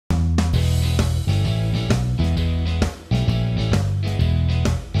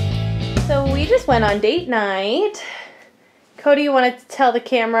we just went on date night. Cody, you want to tell the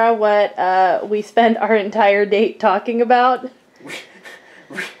camera what we spent our entire date talking about?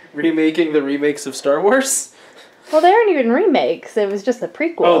 Remaking the remakes of Star Wars? Well, they aren't even remakes. It was just the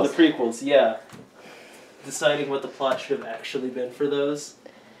prequels. Oh, the prequels, yeah. Deciding what the plot should have actually been for those.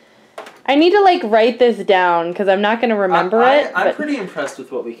 I need to, like, write this down, because I'm not going to remember it. I'm pretty impressed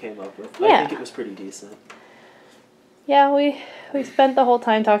with what we came up with. Yeah. I think it was pretty decent. Yeah, we spent the whole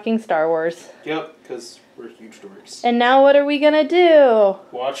time talking Star Wars. Yep, because we're huge dorks. And now what are we going to do?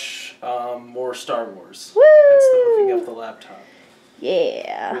 Watch more Star Wars. Woo! Hence the hooking up the laptop.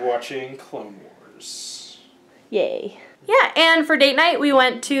 Yeah. We're watching Clone Wars. Yay. Yeah, and for date night, we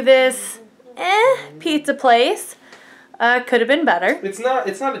went to this pizza place. Could have been better. It's not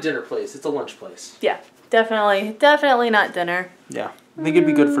a dinner place. It's a lunch place. Yeah, definitely not dinner. Yeah, I think it'd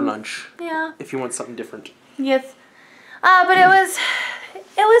be good for lunch. Yeah. If you want something different. Yes. But it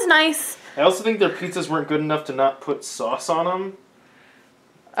was nice. I also think their pizzas weren't good enough to not put sauce on them.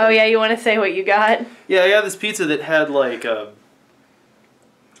 Oh yeah, you want to say what you got? Yeah, I got this pizza that had like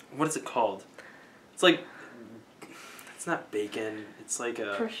what is it called? It's like, it's not bacon. It's like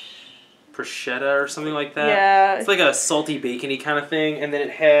a prosciutto or something like that. Yeah. It's like a salty bacony kind of thing, and then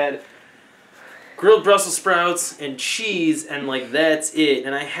it had grilled Brussels sprouts and cheese, and like that's it.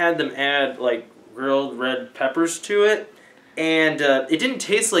 And I had them add like grilled red peppers to it, and it didn't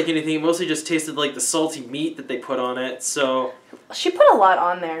taste like anything. It mostly just tasted like the salty meat that they put on it. So she put a lot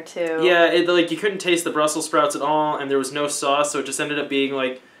on there too. yeah, like you couldn't taste the Brussels sprouts at all, and there was no sauce, so it just ended up being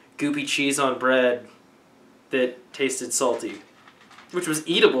like goopy cheese on bread that tasted salty. Which was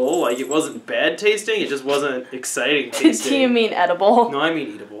eatable, like it wasn't bad tasting, it just wasn't exciting tasting. Do you mean edible? No, I mean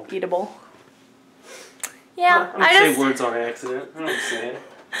eatable. Eatable. Yeah, I don't say words on accident. I know what I'm saying.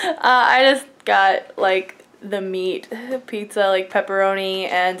 I just got like the meat pizza, like pepperoni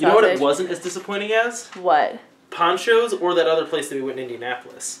and sausage. You know what it wasn't as disappointing as? What? Ponchos or that other place that we went in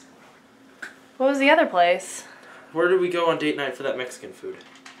Indianapolis. What was the other place? Where did we go on date night for that Mexican food?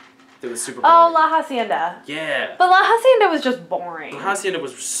 It was super boring. Oh, La Hacienda. Yeah. But La Hacienda was just boring. La Hacienda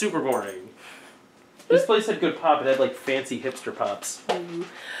was super boring. This place had good pop. It had like fancy hipster pops. But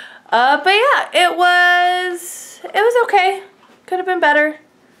yeah, it was okay. Could have been better.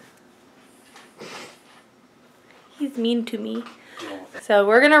 He's mean to me. So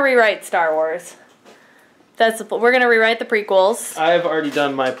we're gonna rewrite Star Wars. We're gonna rewrite the prequels. I've already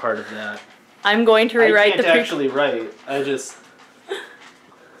done my part of that. I'm going to rewrite the prequels. I can't actually write. I just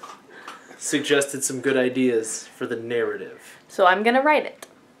suggested some good ideas for the narrative. So I'm gonna write it.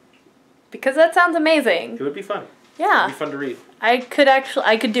 Because that sounds amazing. It would be fun. Yeah. It would be fun to read. I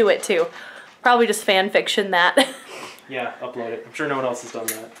could do it too. Probably just fan fiction that. Yeah, upload it. I'm sure no one else has done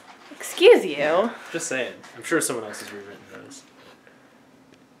that. Excuse you. Just saying. I'm sure someone else has rewritten those.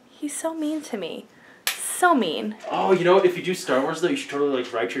 He's so mean to me. So mean. Oh, you know what? If you do Star Wars though, you should totally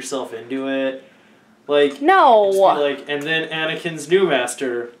like write yourself into it. Like, no. Just be like, and then Anakin's new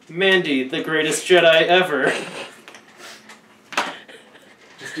master, Mandi, the greatest Jedi ever.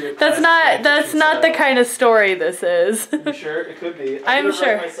 That's not the kind of story this is. You sure? It could be. I'm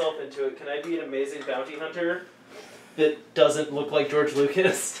sure. Write myself into it. Can I be an amazing bounty hunter that doesn't look like George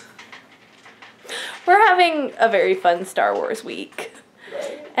Lucas? We're having a very fun Star Wars week.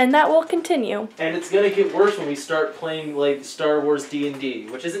 Right. And that will continue. And it's gonna get worse when we start playing like Star Wars D&D,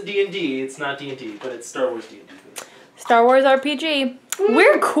 which isn't D&D. It's not D&D, but it's Star Wars D&D. Star Wars RPG.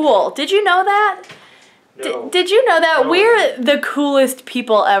 We're cool. Did you know that? No. Did you know that? No. We're the coolest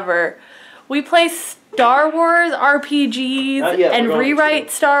people ever. We play Star Wars RPGs and rewrite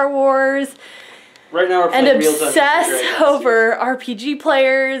Star Wars. Right now we're playing and Real Dungeons and obsess Dragons. over RPG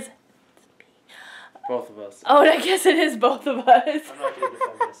players. Both of us. Oh, and I guess it is both of us. I'm not going to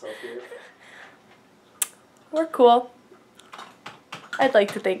defend myself here. We're cool. I'd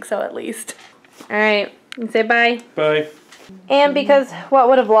like to think so, at least. Alright, say bye. Bye. And because what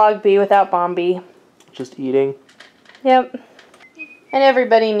would a vlog be without Bombi? Just eating. Yep. And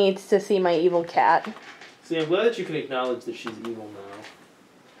everybody needs to see my evil cat. See, I'm glad that you can acknowledge that she's evil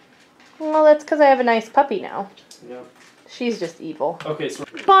now. Well, that's because I have a nice puppy now. Yep. She's just evil. Okay, so...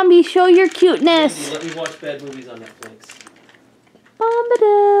 Bombi, show your cuteness! Mandy, let me watch bad movies on Netflix.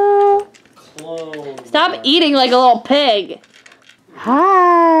 Bombadoo! Clone. Stop eating like a little pig!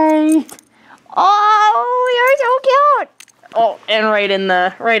 Hi! Oh, you're so cute! Oh, and right in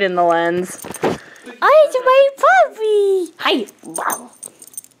the lens. Oh, it's my puppy! Hi!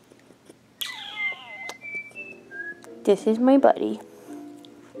 This is my buddy.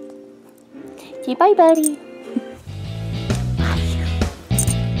 Say bye, buddy.